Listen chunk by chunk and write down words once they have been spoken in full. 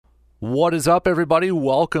What is up, everybody?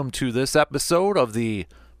 Welcome to this episode of the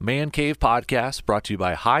Man Cave Podcast, brought to you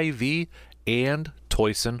by Hy-Vee and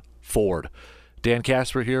Toyson Ford. Dan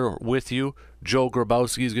Casper here with you. Joe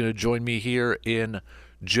Grabowski is going to join me here in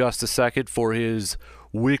just a second for his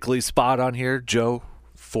weekly spot on here. Joe,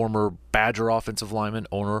 former Badger offensive lineman,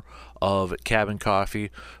 owner of Cabin Coffee.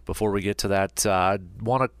 Before we get to that, I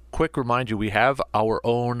want to quick remind you, we have our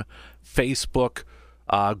own Facebook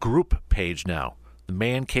group page now.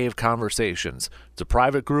 Man Cave Conversations. It's a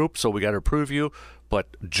private group, so we got to approve you, but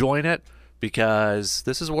join it because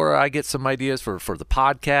this is where I get some ideas for the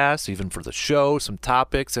podcast, even for the show, some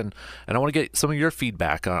topics, and I want to get some of your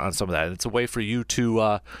feedback on some of that. And it's a way for you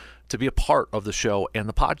to be a part of the show and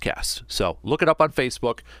the podcast. So look it up on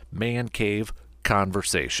Facebook, Man Cave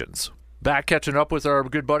Conversations. Back catching up with our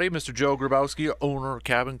good buddy, Mr. Joe Grabowski, owner of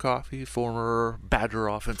Cabin Coffee, former Badger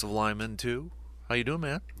offensive lineman too. How you doing,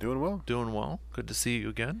 man? Doing well. Doing well. Good to see you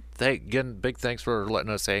again. Again, big thanks for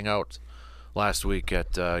letting us hang out last week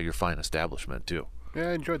at your fine establishment, too. Yeah,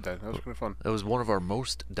 I enjoyed that. That was kind of fun. It was one of our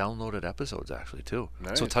most downloaded episodes, actually, too.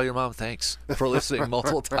 Nice. So tell your mom thanks for listening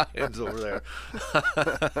multiple times over there.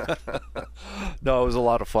 No, it was a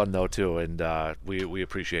lot of fun, though, too, and we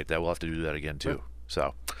appreciate that. We'll have to do that again, too.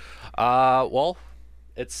 So, well,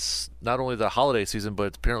 it's not only the holiday season, but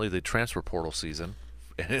it's apparently the transfer portal season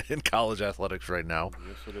in college athletics right now.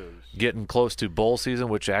 Yes, it is. Getting close to bowl season,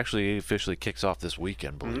 which actually officially kicks off this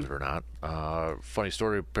weekend, believe it or not. Funny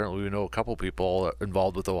story, apparently we know a couple people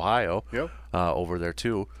involved with Ohio. Yep. Over there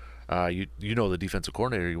too. You know the defensive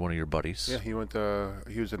coordinator, one of your buddies. Yeah, he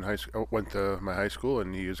was in went to my high school,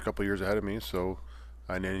 and he was a couple years ahead of me. So,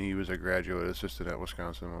 and then he was a graduate assistant at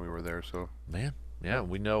Wisconsin when we were there. So, Man, yeah,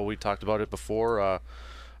 we know. We talked about it before.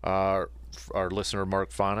 Our listener Mark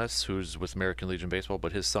Faunus, who's with American Legion Baseball,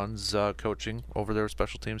 but his son's coaching over there with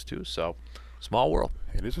special teams too. So, small world.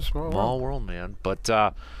 it is a small world, man. But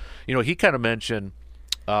he kind of mentioned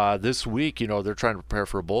this week, they're trying to prepare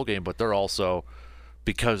for a bowl game, but they're also,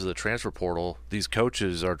 because of the transfer portal, these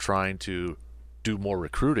coaches are trying to do more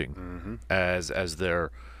recruiting as they're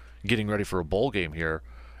getting ready for a bowl game here.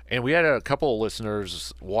 And we had a couple of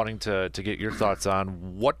listeners wanting to get your thoughts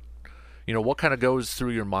on what kind of goes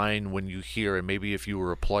through your mind when you hear, and maybe if you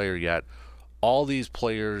were a player yet, all these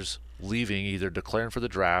players leaving, either declaring for the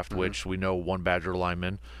draft, which we know one Badger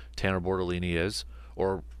lineman, Tanner Bortolini, is,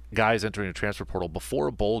 or guys entering a transfer portal before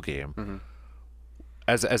a bowl game.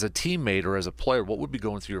 As a teammate or as a player, what would be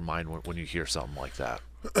going through your mind when you hear something like that?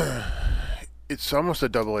 It's almost a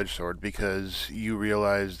double-edged sword because you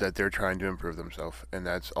realize that they're trying to improve themselves, and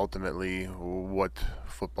that's ultimately what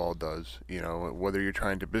football does. Whether you're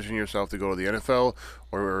trying to position yourself to go to the NFL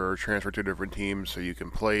or transfer to different teams so you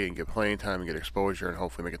can play and get playing time and get exposure and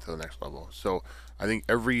hopefully make it to the next level. So I think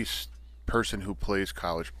every person who plays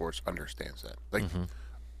college sports understands that.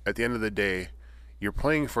 At the end of the day, you're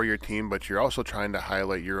playing for your team, but you're also trying to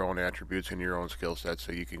highlight your own attributes and your own skill sets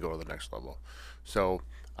so you can go to the next level. So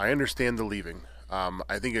I understand the leaving.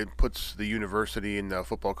 I think it puts the university and the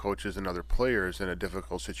football coaches and other players in a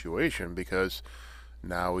difficult situation because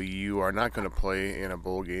now you are not going to play in a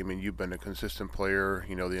bowl game, and you've been a consistent player,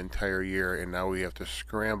 the entire year, and now we have to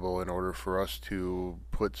scramble in order for us to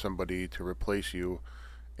put somebody to replace you.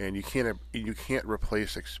 And you can't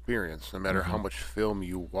replace experience, no matter how much film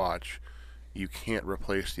you watch. You can't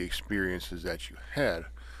replace the experiences that you had.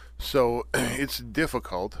 So it's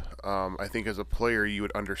difficult. I think as a player you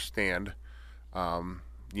would understand,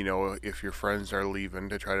 if your friends are leaving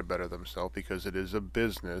to try to better themselves, because it is a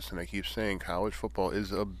business, and I keep saying college football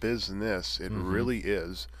is a business. It really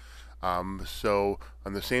is. So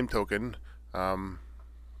on the same token, do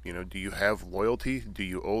you have loyalty? Do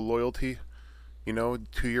you owe loyalty,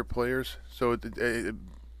 to your players? So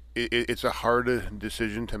it's a hard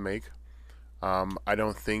decision to make. I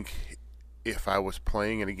don't think if I was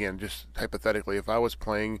playing, and again, just hypothetically, if I was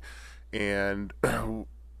playing and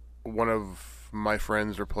one of my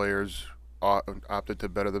friends or players opted to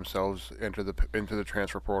better themselves, into the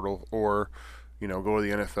transfer portal, or go to the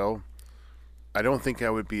NFL, I don't think I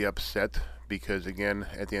would be upset because, again,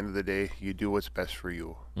 at the end of the day, you do what's best for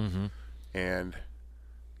you. And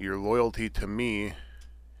your loyalty to me,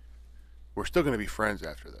 we're still going to be friends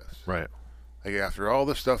after this. Right. Like, after all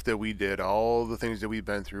the stuff that we did, all the things that we've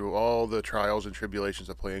been through, all the trials and tribulations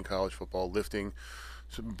of playing college football, lifting,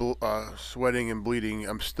 sweating and bleeding,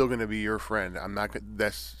 I'm still going to be your friend. I'm not.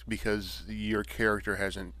 That's because your character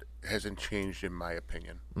hasn't changed, in my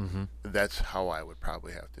opinion. That's how I would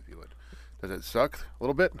probably have to view it. Does it suck a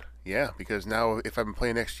little bit? Yeah, because now if I'm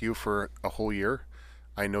playing next to you for a whole year,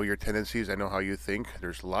 I know your tendencies. I know how you think.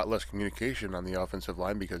 There's a lot less communication on the offensive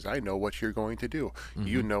line because I know what you're going to do.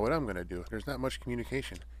 You know what I'm going to do. There's not much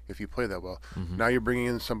communication if you play that well. Now you're bringing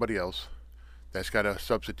in somebody else that's got to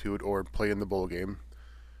substitute or play in the bowl game.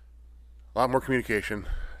 A lot more communication.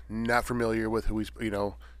 Not familiar with who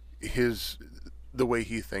he's, the way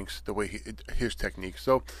he thinks, his technique.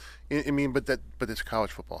 So, I mean, but it's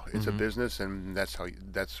college football. It's a business, and that's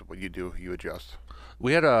what you do. You adjust.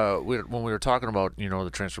 When we were talking about the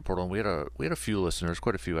transfer portal, and we had a few listeners,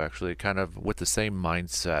 quite a few actually, kind of with the same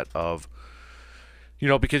mindset of,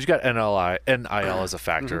 because you got NIL as a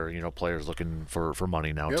factor, players looking for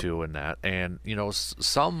money now too, and that, and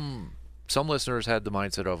some listeners had the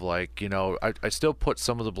mindset of like, I still put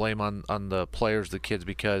some of the blame on the players, the kids,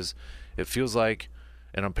 because it feels like,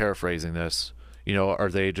 and I'm paraphrasing this, are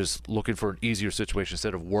they just looking for an easier situation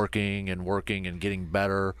instead of working and getting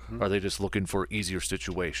better? Are they just looking for easier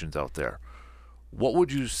situations out there? What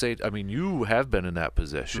would you say? I mean, you have been in that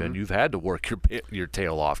position. You've had to work your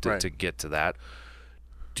tail off to get to that.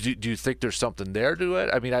 Do you think there's something there to it?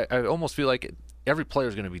 I mean, I almost feel like every player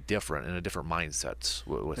is going to be different in a different mindset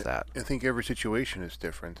with that. I think every situation is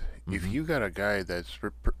different. If you got a guy that's,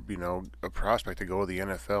 a prospect to go to the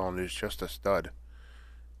NFL and is just a stud,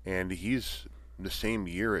 and he's the same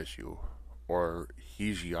year as you, or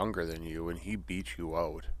he's younger than you, and he beats you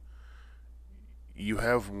out, you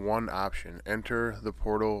have one option: enter the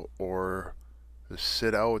portal or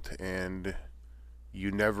sit out, and you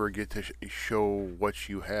never get to show what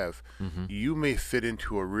you have. You may fit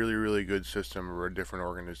into a really, really good system or a different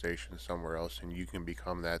organization somewhere else, and you can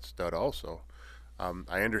become that stud also.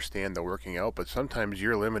 I understand the working out, but sometimes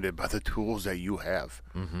you're limited by the tools that you have.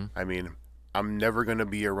 I mean, I'm never going to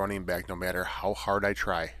be a running back no matter how hard I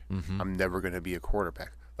try. I'm never going to be a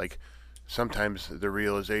quarterback. Like, sometimes the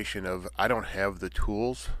realization of I don't have the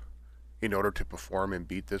tools in order to perform and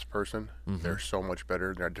beat this person. They're so much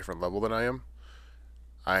better. They're at a different level than I am.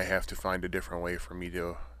 I have to find a different way for me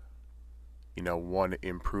to,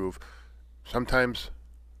 improve. Sometimes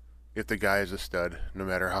if the guy is a stud, no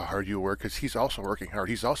matter how hard you work, because he's also working hard,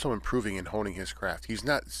 he's also improving and honing his craft. He's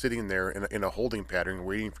not sitting there in a holding pattern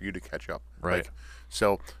waiting for you to catch up. Right.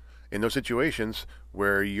 So in those situations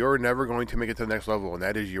where you're never going to make it to the next level, and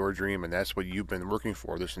that is your dream, and that's what you've been working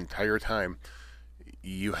for this entire time,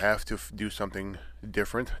 you have to do something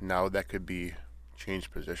different. Now that could be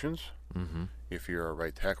change positions. If you're a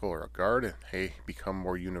right tackle or a guard, hey, become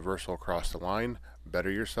more universal across the line,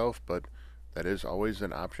 better yourself, but that is always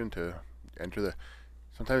an option to enter the.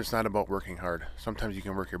 Sometimes it's not about working hard. Sometimes you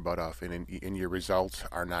can work your butt off, and your results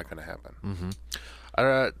are not going to happen.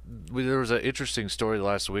 There was an interesting story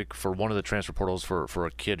last week for one of the transfer portals for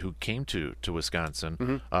a kid who came to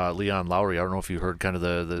Wisconsin, Leon Lowry. I don't know if you heard kind of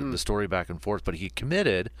the story back and forth, but he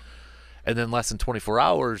committed, and then less than 24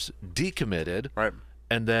 hours decommitted, right,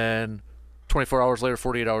 and then 24 hours later,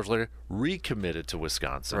 48 hours later, recommitted to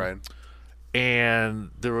Wisconsin. Right.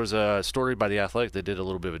 And there was a story by The Athletic that did a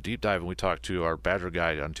little bit of a deep dive, and we talked to our Badger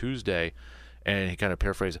guy on Tuesday, and he kind of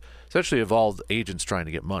paraphrased, essentially involved agents trying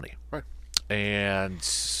to get money. Right. And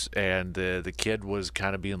the kid was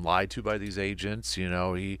kind of being lied to by these agents.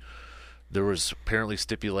 There was apparently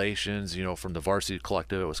stipulations, from the varsity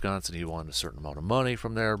collective at Wisconsin. He wanted a certain amount of money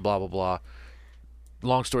from there, blah, blah, blah.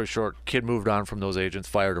 Long story short, kid moved on from those agents,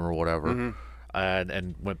 fired him or whatever,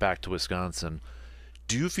 and went back to Wisconsin.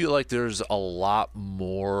 Do you feel like there's a lot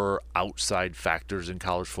more outside factors in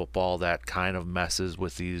college football that kind of messes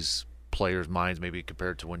with these players' minds, maybe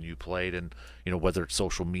compared to when you played, and whether it's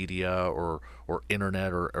social media or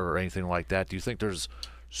internet or anything like that? Do you think there's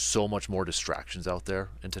so much more distractions out there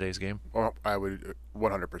in today's game? Well, I would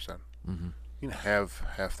 100%. You have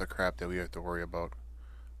half the crap that we have to worry about.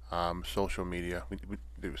 Social media.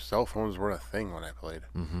 Cell phones weren't a thing when I played.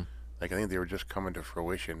 Like, I think they were just coming to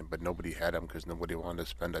fruition, but nobody had them because nobody wanted to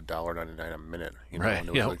spend $1.99 a minute. Right. And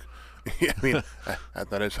it was I mean,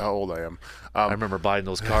 that is how old I am. I remember buying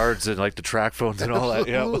those cards and like the track phones and all that.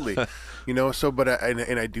 Absolutely. But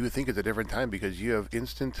I do think it's a different time because you have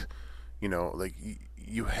instant, like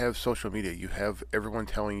you have social media. You have everyone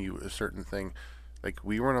telling you a certain thing. Like,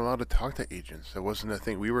 we weren't allowed to talk to agents. That wasn't a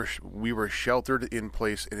thing. We were sheltered in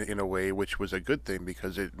place in a way which was a good thing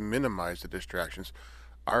because it minimized the distractions.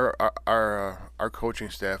 Our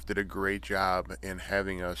coaching staff did a great job in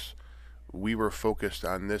having us. We were focused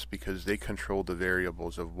on this because they controlled the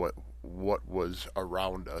variables of what was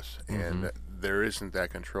around us, and there isn't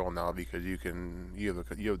that control now because you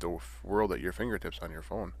have the world at your fingertips on your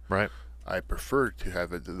phone. Right. I prefer to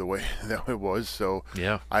have it the way that it was, so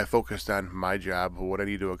I focused on my job, what I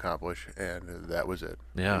need to accomplish, and that was it.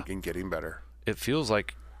 Yeah. And getting better. It feels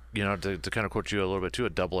like to kind of quote you a little bit too, a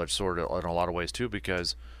double-edged sword in a lot of ways too,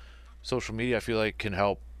 because social media, I feel like, can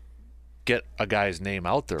help get a guy's name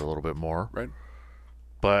out there a little bit more. Right.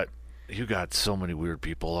 But you got so many weird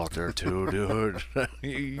people out there too, dude.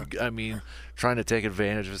 I mean, trying to take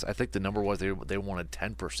advantage of this. I think the number was they wanted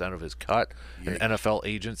 10% of his cut, and NFL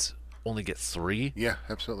agents only get 3. Yeah,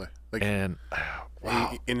 absolutely. Like, and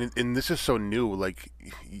wow. And this is so new. Like,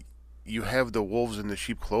 you have the wolves in the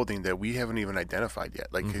sheep clothing that we haven't even identified yet.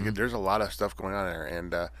 Like, there's a lot of stuff going on there,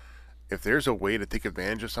 and if there's a way to take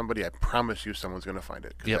advantage of somebody, I promise you someone's going to find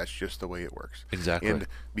it, because that's just the way it works. Exactly. And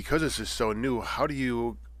because this is so new, how do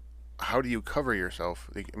you cover yourself?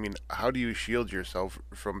 Like, I mean, how do you shield yourself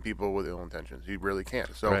from people with ill intentions? You really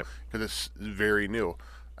can't. So, because it's very new.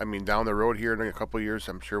 I mean, down the road here in a couple of years,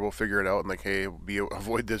 I'm sure we'll figure it out and like, hey,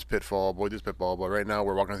 avoid this pitfall, avoid this pitfall. But right now,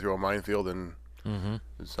 we're walking through a minefield, and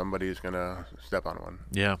somebody's gonna step on one.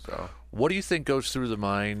 Yeah. So, what do you think goes through the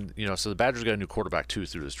mind? So the Badgers got a new quarterback too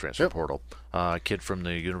through this transfer portal. A kid from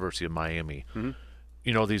the University of Miami.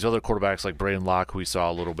 These other quarterbacks like Braden Locke, who we saw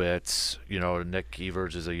a little bit. Nick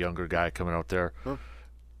Evers is a younger guy coming out there.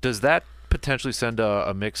 Does that potentially send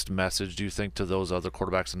a mixed message, do you think, to those other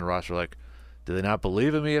quarterbacks in the roster? Like, do they not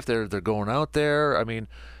believe in me if they're going out there? I mean,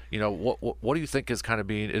 what do you think is kind of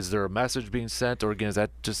is there a message being sent, or again, is that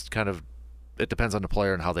just kind of, it depends on the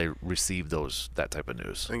player and how they receive that type of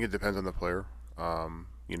news? I think it depends on the player.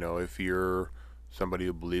 If you're somebody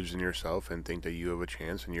who believes in yourself and think that you have a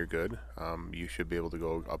chance and you're good, you should be able to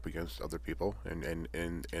go up against other people.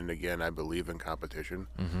 And again, I believe in competition.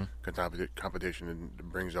 Competition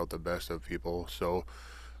brings out the best of people. So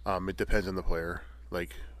it depends on the player.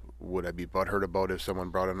 Like, would I be butthurt about if someone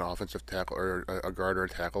brought an offensive tackle or a guard or a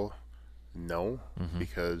tackle? No,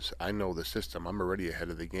 because I know the system. I'm already ahead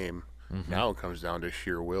of the game. Now it comes down to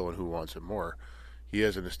sheer will and who wants it more. He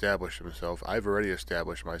hasn't established himself. I've already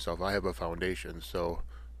established myself. I have a foundation. So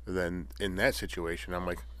then in that situation, I'm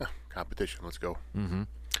like, competition, let's go.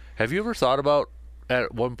 Have you ever thought about,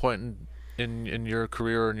 at one point in your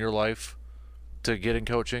career, in your life, to get in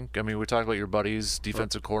coaching? I mean, we talked about your buddies,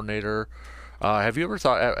 defensive coordinator. Have you ever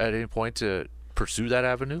thought at any point to pursue that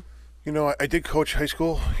avenue? I did coach high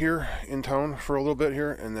school here in town for a little bit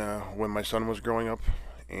here, and when my son was growing up.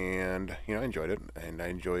 And I enjoyed it, and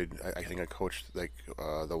I think I coached like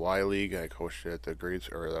the Y League, and I coached at the grades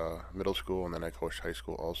or the middle school, and then I coached high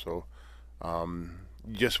school also.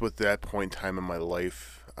 Just with that point in time in my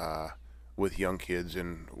life, with young kids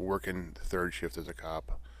and working third shift as a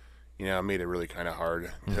cop, I made it really kind of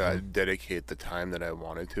hard to dedicate the time that I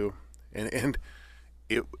wanted to, and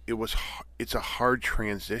it's a hard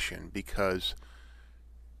transition because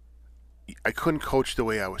I couldn't coach the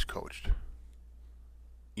way I was coached.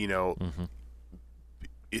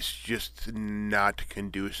 It's just not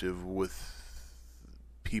conducive with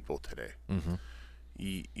people today.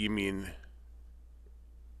 You mean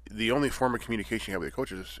the only form of communication you have with the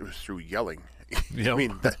coaches was through yelling. I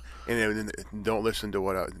mean, and don't listen to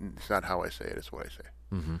it's not how I say it, it's what I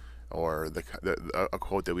say. Or a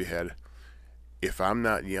quote that we had: if I'm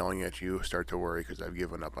not yelling at you, start to worry because I've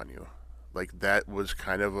given up on you. Like, that was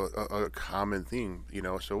kind of a common theme,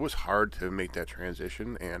 so it was hard to make that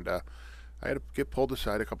transition. And I had to get pulled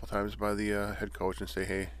aside a couple times by the head coach and say,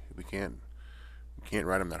 hey, we can't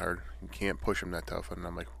ride him that hard. You can't push him that tough. And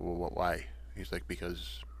I'm like, well, why? He's like,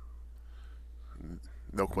 because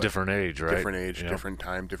no question. Different age, right? Different age, different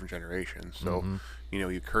time, different generation. So,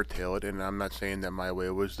 you curtail it. And I'm not saying that my way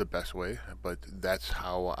was the best way, but that's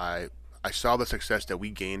how I saw the success that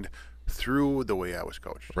we gained through the way I was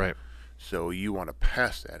coached. Right. So you want to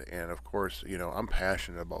pass that. And, of course, I'm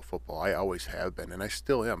passionate about football. I always have been, and I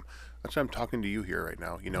still am. That's why I'm talking to you here right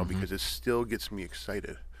now, because it still gets me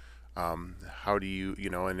excited. How do you,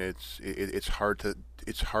 and it's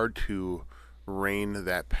hard to rein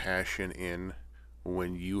that passion in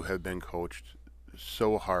when you have been coached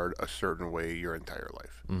so hard a certain way your entire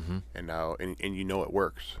life. And now, and it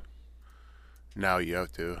works. Now you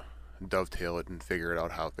have to dovetail it and figure it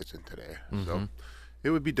out how it fits in today. So it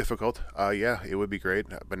would be difficult. It would be great.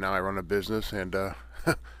 But now I run a business, and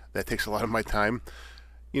that takes a lot of my time.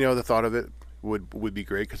 The thought of it would be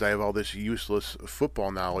great because I have all this useless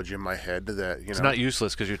football knowledge in my head that, It's not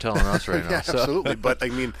useless because you're telling us right now. Yeah, so. Absolutely. But I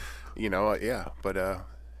mean, but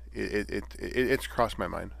it's crossed my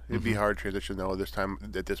mind. It'd be hard transition though at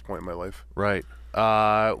this point in my life. Right.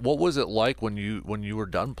 What was it like when you were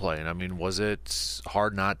done playing? I mean, was it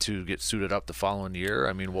hard not to get suited up the following year?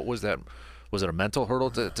 I mean, what was that? Was it a mental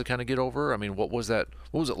hurdle to kind of get over? I mean, what was that?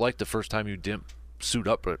 What was it like the first time you didn't suit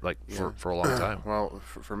up for a long time? Well,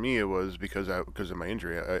 for me, it was because of my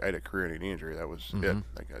injury. I had a career-ending injury. That was it.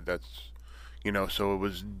 Like, that's So it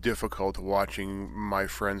was difficult watching my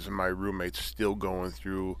friends and my roommates still going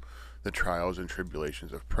through the trials and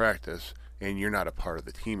tribulations of practice, and you're not a part of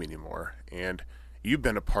the team anymore. And you've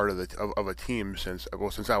been a part of a team since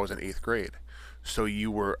I was in 8th grade. So you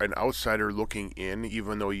were an outsider looking in,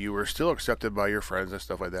 even though you were still accepted by your friends and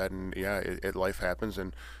stuff like that. And yeah, life happens,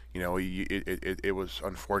 and it was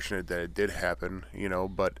unfortunate that it did happen.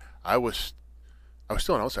 But I was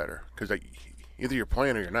still an outsider because either you're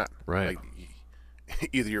playing or you're not. Right.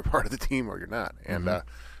 Either you're part of the team or you're not. And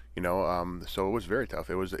so it was very tough.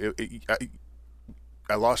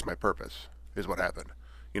 I lost my purpose, is what happened.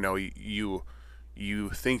 You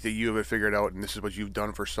think that you have it figured out, and this is what you've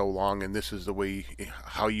done for so long, and this is the way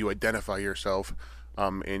how you identify yourself,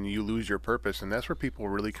 and you lose your purpose, and that's where people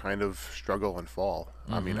really kind of struggle and fall.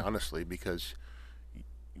 I mean, honestly, because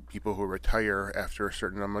people who retire after a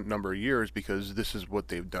certain number of years, because this is what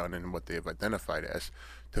they've done and what they've identified as,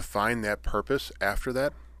 to find that purpose after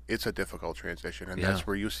that, it's a difficult transition, and that's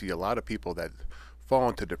where you see a lot of people that fall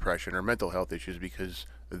into depression or mental health issues, because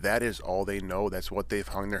that is all they know. That's what they've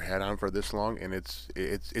hung their hat on for this long, and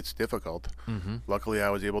it's difficult. Luckily, I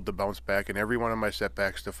was able to bounce back in every one of my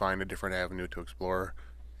setbacks to find a different avenue to explore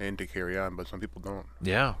and to carry on, but some people don't.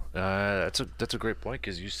 Yeah, that's a great point,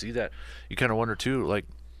 because you see that. You kind of wonder too, like,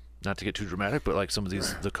 not to get too dramatic, but like some of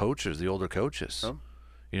the coaches, the older coaches,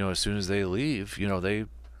 as soon as they leave,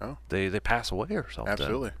 they pass away or something.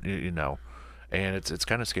 Absolutely. And it's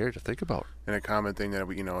kind of scary to think about. And a common thing that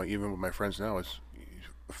even with my friends now, is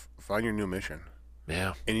find your new mission.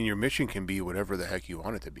 Yeah. And your mission can be whatever the heck you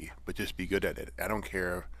want it to be, but just be good at it. I don't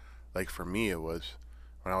care. Like for me, it was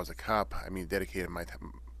when I was a cop. I mean, dedicated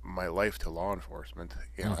my life to law enforcement.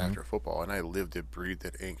 After football, and I lived it, breathed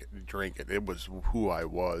it, drank it. It was who I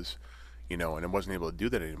was, and I wasn't able to do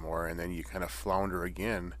that anymore. And then you kind of flounder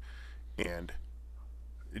again, and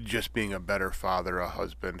just being a better father, a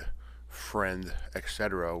husband, friend,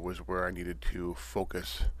 etc., was where I needed to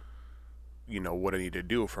focus. What I need to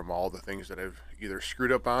do from all the things that I've either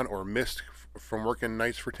screwed up on or missed from working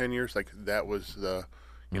nights for 10 years. Like that was the,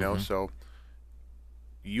 so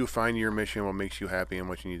you find your mission, what makes you happy and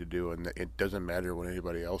what you need to do. And it doesn't matter what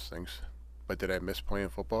anybody else thinks. But did I miss playing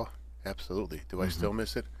football? Absolutely. Do I still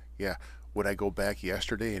miss it? Yeah. Would I go back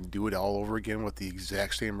yesterday and do it all over again with the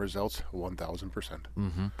exact same results?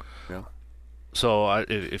 1,000%. So,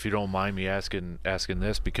 if you don't mind me asking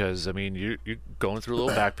this, because I mean you're going through a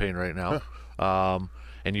little back pain right now,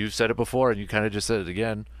 and you've said it before, and you kind of just said it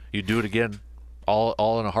again. You do it again,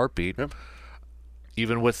 all in a heartbeat. Yep.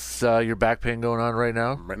 Even with your back pain going on right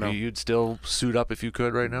now, you'd still suit up if you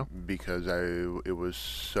could right now. Because it was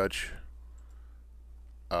such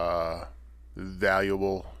a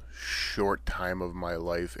valuable short time of my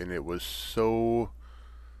life, and it was so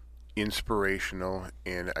inspirational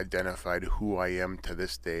and identified who I am to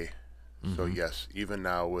this day. So yes, even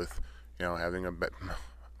now with having a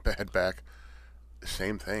bad back,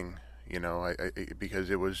 same thing. Because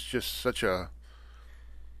it was just such a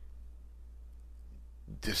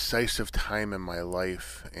decisive time in my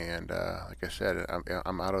life, and like I said,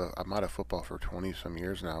 I'm out of football for 20 some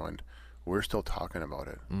years now, and we're still talking about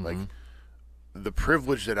it. Like the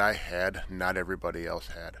privilege that I had, not everybody else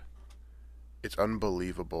had. It's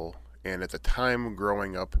unbelievable. And at the time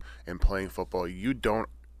growing up and playing football, you don't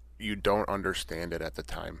understand it at the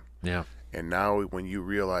time. Yeah. And now when you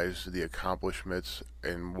realize the accomplishments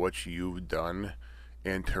and what you've done,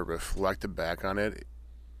 and to reflect back on it,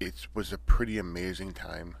 it was a pretty amazing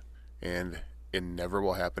time, and it never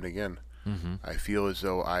will happen again. I feel as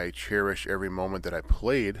though I cherish every moment that I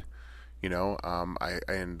played.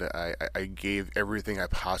 I gave everything I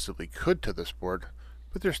possibly could to the sport,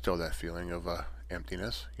 but there's still that feeling of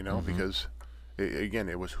emptiness, because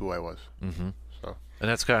it was who I was. So, and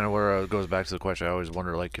that's kind of where it goes back to the question. I always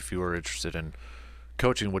wonder, like, if you were interested in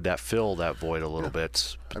coaching, would that fill that void a little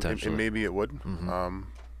bit potentially? And maybe it would.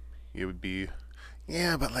 It would be,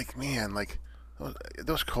 but like, man, like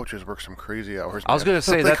those coaches work some crazy hours. I was gonna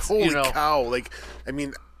say, like, that's holy cow. Like, I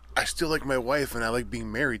mean, I still like my wife, and I like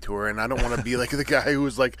being married to her, and I don't want to be like the guy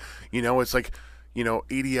who's like, it's like,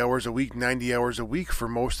 80 hours a week, 90 hours a week for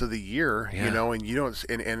most of the year, and you don't,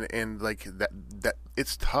 and like that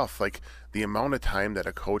it's tough. Like the amount of time that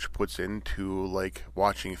a coach puts into like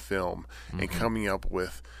watching film and coming up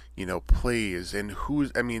with, plays and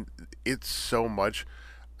it's so much.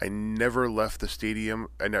 I never left the stadium.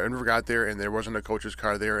 I never got there, and there wasn't a coach's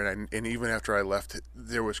car there. And even after I left,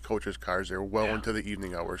 there was coaches' cars there well into the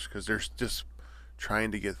evening hours, because there's just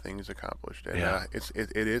trying to get things accomplished. And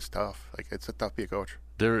it is tough. Like, it's a tough to be a coach.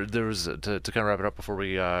 There was to kind of wrap it up before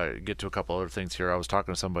we get to a couple other things here. I was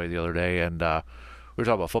talking to somebody the other day, and we were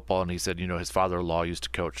talking about football, and he said, his father-in-law used to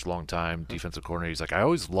coach a long time, defensive coordinator. He's like, I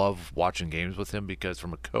always love watching games with him because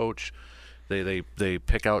from a coach, they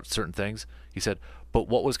pick out certain things. He said, but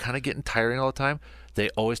what was kind of getting tiring all the time, they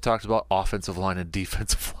always talked about offensive line and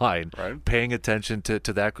defensive line, Right. paying attention to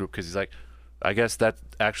that group, because he's like, I guess that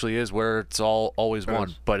actually is where it's all always It won.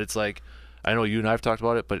 is. But it's like, I know you and I have talked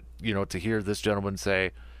about it, but to hear this gentleman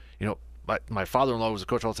say, my father-in-law was a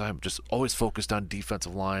coach all the time, just always focused on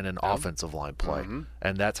defensive line and offensive line play,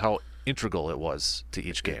 and that's how integral it was to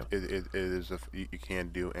each game. It is. You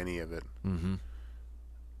can't do any of it. Mm-hmm.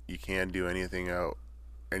 You can't do anything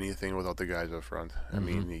without the guys up front. I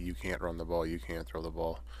mean, you can't run the ball, you can't throw the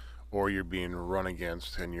ball, or you're being run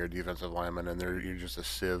against and you're a defensive lineman and you're just a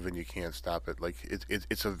sieve and you can't stop it. Like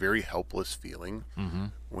it's a very helpless feeling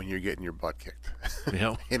when you're getting your butt kicked.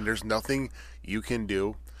 Yeah. And there's nothing you can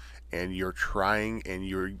do, and you're trying,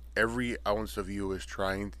 and every ounce of you is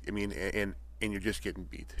trying. I mean, and you're just getting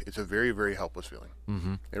beat. It's a very, very helpless feeling.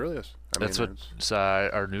 Mm-hmm. It really is. That's what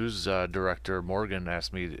our news director Morgan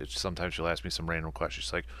asked me. Sometimes she'll ask me some random questions.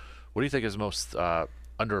 She's like, "What do you think is the most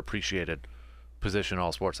underappreciated position in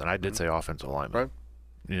all sports?" And I did say offensive lineman.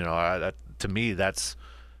 Right. To me, that's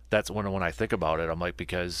when I think about it. I'm like,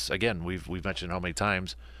 because again, we've mentioned how many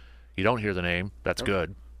times you don't hear the name. That's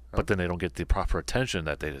good, but then they don't get the proper attention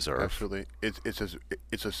that they deserve. Absolutely.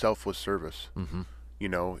 It's a selfless service.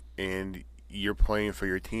 Mm-hmm. And you're playing for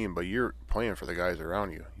your team, but you're playing for the guys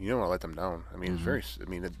around you. You don't want to let them down. I mean,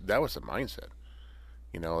 that was the mindset.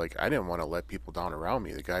 Like, I didn't want to let people down around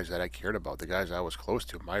me. The guys that I cared about, the guys I was close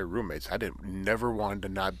to, my roommates. Never wanted to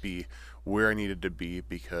not be where I needed to be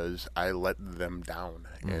because I let them down,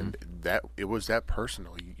 and it was that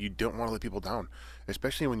personal. You don't want to let people down,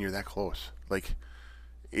 especially when you're that close. Like,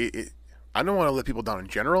 I don't want to let people down in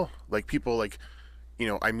general. Like, people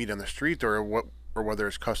I meet on the street or whether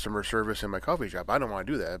it's customer service in my coffee shop. I don't want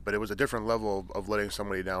to do that, but it was a different level of letting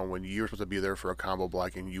somebody down when you were supposed to be there for a combo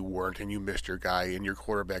block and you weren't, and you missed your guy, and your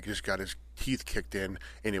quarterback just got his teeth kicked in,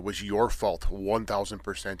 and it was your fault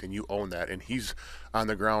 1,000%, and you own that, and he's on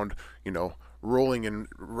the ground, rolling and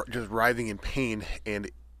just writhing in pain,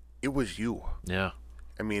 and it was you. Yeah.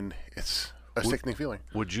 I mean, it's a sickening feeling.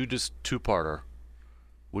 Would you two-parter?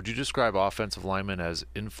 Would you describe offensive linemen as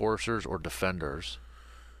enforcers or defenders?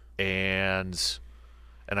 And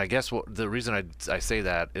I guess the reason I say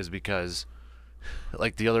that is because,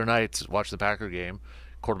 like the other night, watch the Packer game,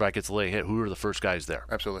 quarterback gets a late hit. Who are the first guys there?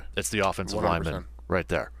 Absolutely. It's the offensive 100%. Lineman right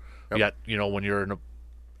there. Yep. Yet, when you're in an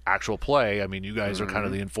actual play, I mean, you guys are kind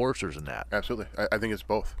of the enforcers in that. Absolutely. I think it's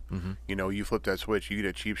both. You flip that switch, you get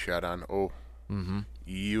a cheap shot on,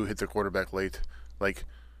 you hit the quarterback late. Like,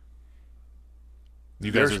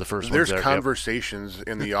 you guys are the first ones there. There's conversations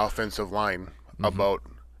in the offensive line about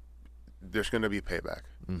there's going to be payback.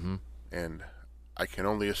 And I can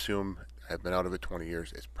only assume, I've been out of it 20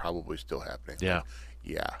 years, it's probably still happening. Yeah.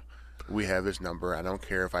 Yeah. We have his number. I don't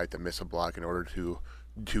care if I have to miss a block in order to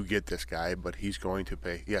get this guy, but he's going to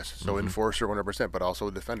pay. Yes, so enforcer 100%, but also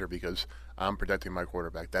a defender because I'm protecting my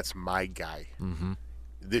quarterback. That's my guy.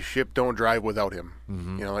 This ship don't drive without him.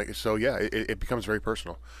 It becomes very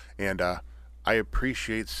personal. And I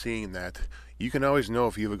appreciate seeing that. You can always know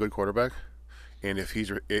if you have a good quarterback, and if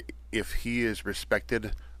he is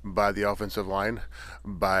respected by the offensive line,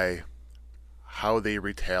 by how they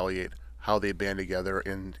retaliate, how they band together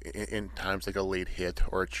in times like a late hit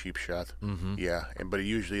or a cheap shot. Yeah, but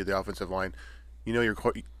usually the offensive line,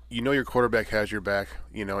 your quarterback has your back,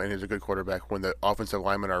 and is a good quarterback. When the offensive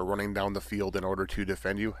linemen are running down the field in order to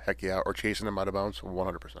defend you, heck yeah, or chasing them out of bounds,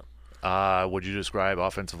 100%. Would you describe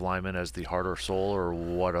offensive linemen as the heart or soul, or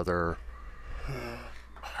what other?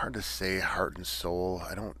 Hard to say, heart and soul.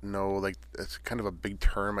 I don't know. Like, that's kind of a big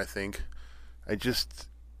term, I think.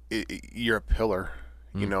 You're a pillar,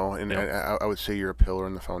 and I would say you're a pillar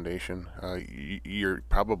in the foundation. You're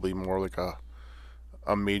probably more like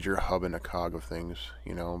a major hub and a cog of things,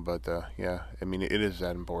 but yeah, I mean, it is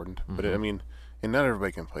that important. But and not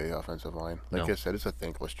everybody can play the offensive line. Like I said, it's a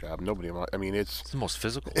thankless job. It's the most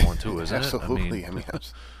physical one too, isn't absolutely.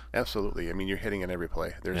 it? Absolutely. I mean, you're hitting in every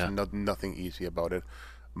play. There's nothing easy about it.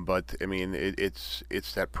 But I mean, it's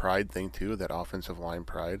that pride thing too, that offensive line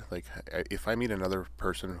pride. Like, if I meet another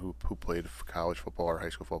person who played college football or high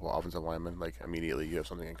school football, offensive lineman, like, immediately you have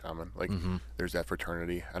something in common. Like, there's that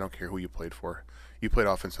fraternity. I don't care who you played for. You played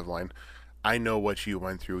offensive line. I know what you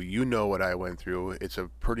went through. You know what I went through. It's a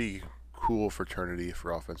pretty cool fraternity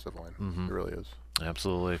for offensive line. It really is.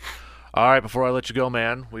 Absolutely. All right, before I let you go,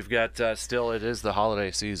 man, we've got still, it is the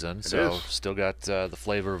holiday season, so still got the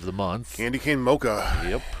flavor of the month. Candy cane mocha.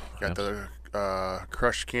 Yep. Got the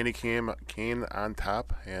crushed candy cane on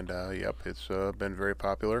top, and yep, it's been very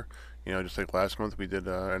popular. Just like last month we did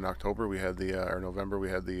in October, we had or November we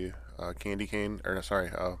had the candy cane, or no, sorry,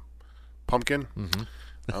 pumpkin. Mm-hmm.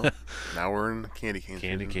 Oh, now we're in candy cane.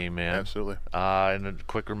 Candy season. cane, man. Absolutely. And a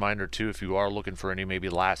quick reminder too, if you are looking for any maybe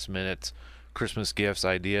last minute Christmas gifts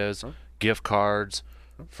ideas, gift cards,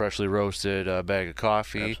 freshly roasted bag of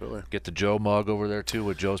coffee. Absolutely. Get the Joe mug over there too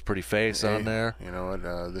with Joe's pretty face on there. You know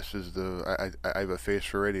what? This is I have a face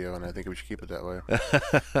for radio, and I think we should keep it that way.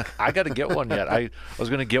 I got to get one yet. I was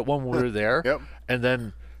going to get one when we were there. Yep. And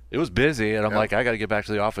then it was busy, and I'm like, I got to get back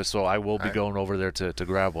to the office, so I will be going over there to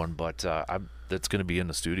grab one. But that's going to be in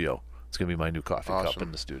the studio. It's going to be my new coffee cup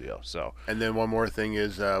in the studio. So. And then one more thing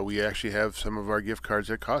is we actually have some of our gift cards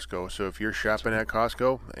at Costco. So if you're shopping at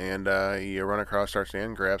Costco and you run across our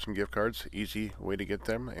stand, grab some gift cards. Easy way to get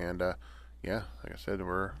them. And, like I said,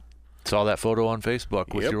 we're... Saw that photo on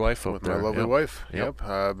Facebook with your wife with my lovely wife. Yep.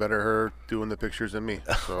 Better her doing the pictures than me.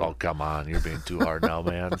 So. Oh, come on. You're being too hard now,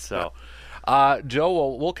 man. So,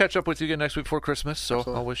 Joe, we'll catch up with you again next week before Christmas. So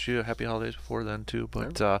Absolutely. I'll wish you a happy holidays before then, too.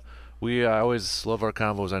 But we always love our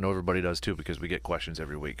convos. I know everybody does, too, because we get questions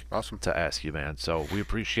every week. Awesome. To ask you, man. So we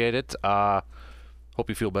appreciate it. Hope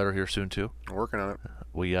you feel better here soon, too. We're working on it.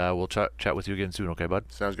 We'll chat with you again soon, okay,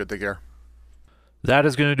 bud? Sounds good. Take care. That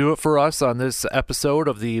is going to do it for us on this episode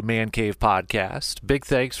of the Man Cave Podcast. Big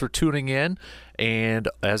thanks for tuning in. And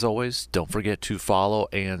as always, don't forget to follow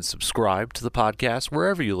and subscribe to the podcast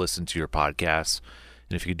wherever you listen to your podcasts.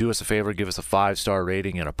 And if you could do us a favor, give us a 5-star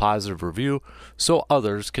rating and a positive review so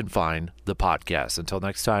others can find the podcast. Until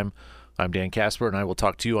next time, I'm Dan Casper, and I will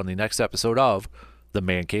talk to you on the next episode of the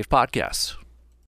Man Cave Podcast.